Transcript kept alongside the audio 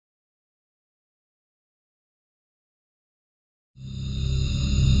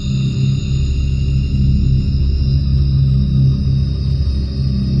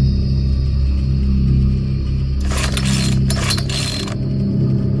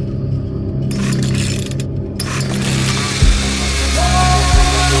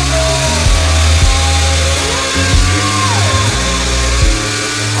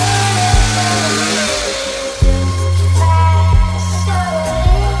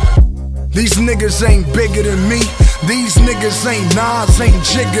These niggas ain't bigger than me. These niggas ain't Nas, ain't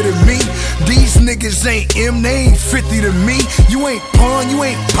Jigga to me. These niggas ain't M, they ain't 50 to me. You ain't Pun, you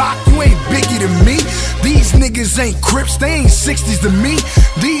ain't Pac, you ain't Biggie to me. These niggas ain't Crips, they ain't 60s to me.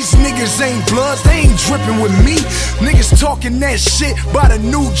 These niggas ain't Bloods, they ain't drippin' with me. Niggas talking that shit by the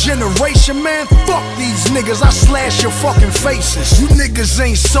new generation, man. Fuck these niggas, I slash your fucking faces. You niggas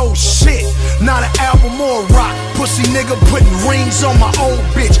ain't so shit, not an album or a rock. Pussy nigga putting rings on my old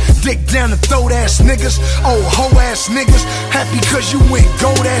bitch. Dick down the throat ass niggas, old hoe ass niggas. Happy cause you went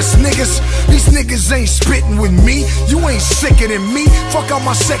gold ass niggas. These niggas ain't spitting with me. You ain't sicker than me. Fuck out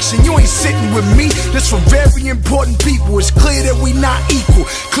my section, you ain't sitting with me. This for very important people. It's clear that we not equal.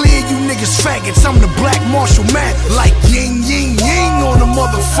 Clear you niggas faggots, I'm the Black Marshall Matt. Like yin yin yin on the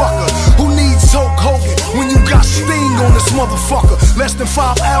motherfucker. Who needs Hulk Hogan when you got Sting on this motherfucker? Less than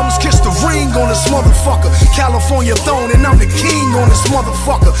 5 albums, kiss the ring on this motherfucker. California throne and I'm the king on this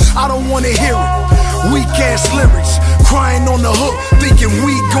motherfucker. I don't wanna hear it. Weak ass lyrics, crying on the hook, thinking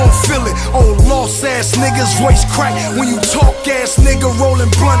we gon' feel it. Oh, lost ass niggas, voice crack when you talk ass nigga, rolling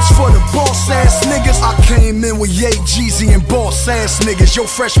blunts for the boss ass niggas. I came in with Ye, Jeezy and boss ass niggas. Your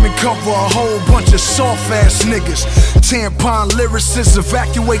freshman cover a whole bunch of soft ass niggas. Tampon lyricists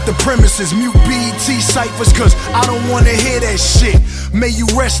evacuate the premises. Mute BET ciphers cause I don't wanna hear that shit. May you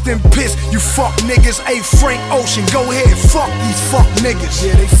rest in piss, you fuck niggas. Hey, Frank Ocean, go ahead, fuck these fuck niggas.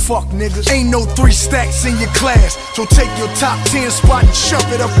 Yeah, they fuck niggas. Ain't no 3 stacks in your class, so take your top 10 spot and shove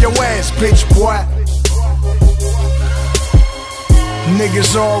it up your ass, bitch boy.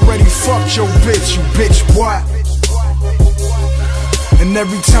 Niggas already fucked your bitch, you bitch boy. And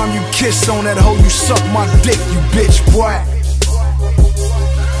every time you kiss on that hoe, you suck my dick, you bitch boy.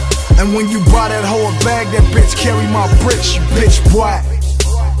 And when you buy that hoe a bag, that bitch carry my bricks, you bitch boy.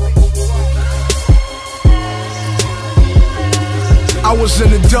 I was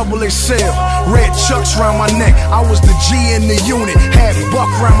in a double XL, red chucks round my neck. I was the G in the unit, had buck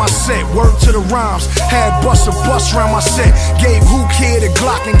round my set. Word to the rhymes, had bust a bus round my set. Gave who kid a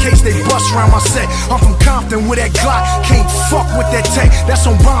Glock in case they bust round my set. I'm from Compton with that Glock, can't fuck with that tech. That's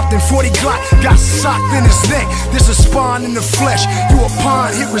on Brompton, 40 Glock, got socked in his neck. This is spawn in the flesh, you a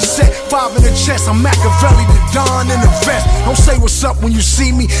pawn, hit reset. 5 in the chest, I'm Machiavelli, the Don in the vest. Don't say what's up when you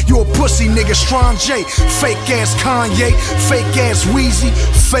see me, you a pussy nigga, Strong J. Fake ass Kanye, fake ass Weezy,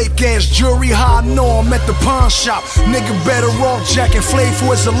 fake ass jury. How I know I'm at the pawn shop. Nigga better off jacking Flav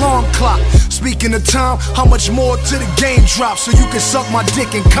for his alarm clock. Speaking of time, how much more to the game drop? So you can suck my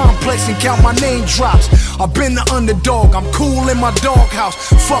dick in Complex and count my name drops. I've been the underdog, I'm cool in my doghouse.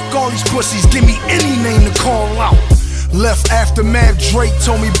 Fuck all these pussies, give me any name to call out. Left aftermath, Drake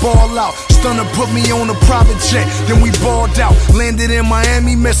told me ball out. Stunner put me on a private jet, then we balled out. Landed in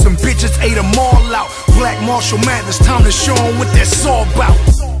Miami, met some bitches, ate them all out. Black Marshall Mathers, time to show 'em what that's all about.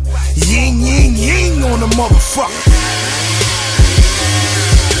 Ying, ying, ying on the motherfucker.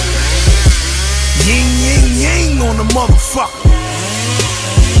 Ying, ying, ying on the motherfucker.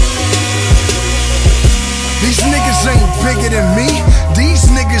 These niggas ain't bigger than me. These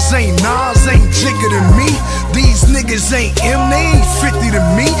niggas ain't Nas, ain't Jigga to me. These niggas ain't M, they ain't 50 to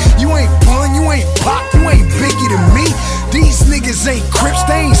me. You ain't Pun, you ain't Pac, you ain't Biggie to me. These niggas ain't Crips,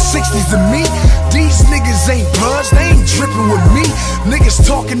 they ain't 60s to me. These niggas ain't Bloods, they ain't drippin' with me. Niggas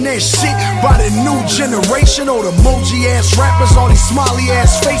talking that shit by the new generation. All the emoji ass rappers, all these smiley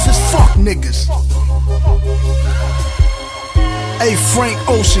ass faces. Fuck niggas. Hey, Frank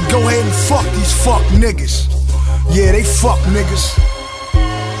Ocean, go ahead and fuck these fuck niggas. Yeah, they fuck niggas.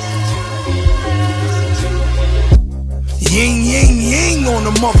 Ying, ying, ying on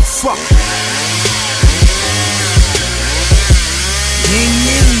the motherfucker. Ying,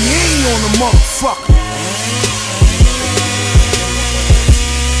 ying, ying on the motherfucker.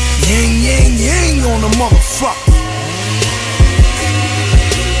 Ying, ying, ying on the motherfucker.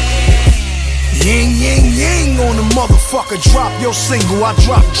 Ying, ying, ying on the motherfucker. Drop your single, I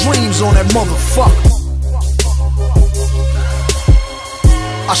drop dreams on that motherfucker.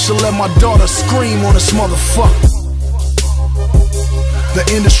 I should let my daughter scream on this motherfucker. The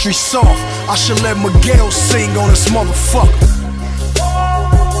industry soft, I should let Miguel sing on this motherfucker.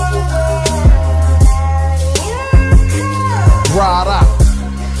 Ride out.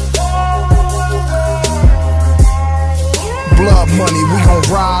 Blood money, we gon'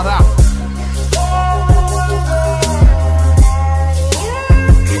 ride out.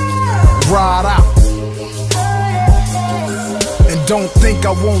 Ride out. And don't think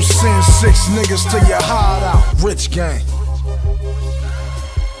I won't send 6 niggas to your hideout. Rich gang.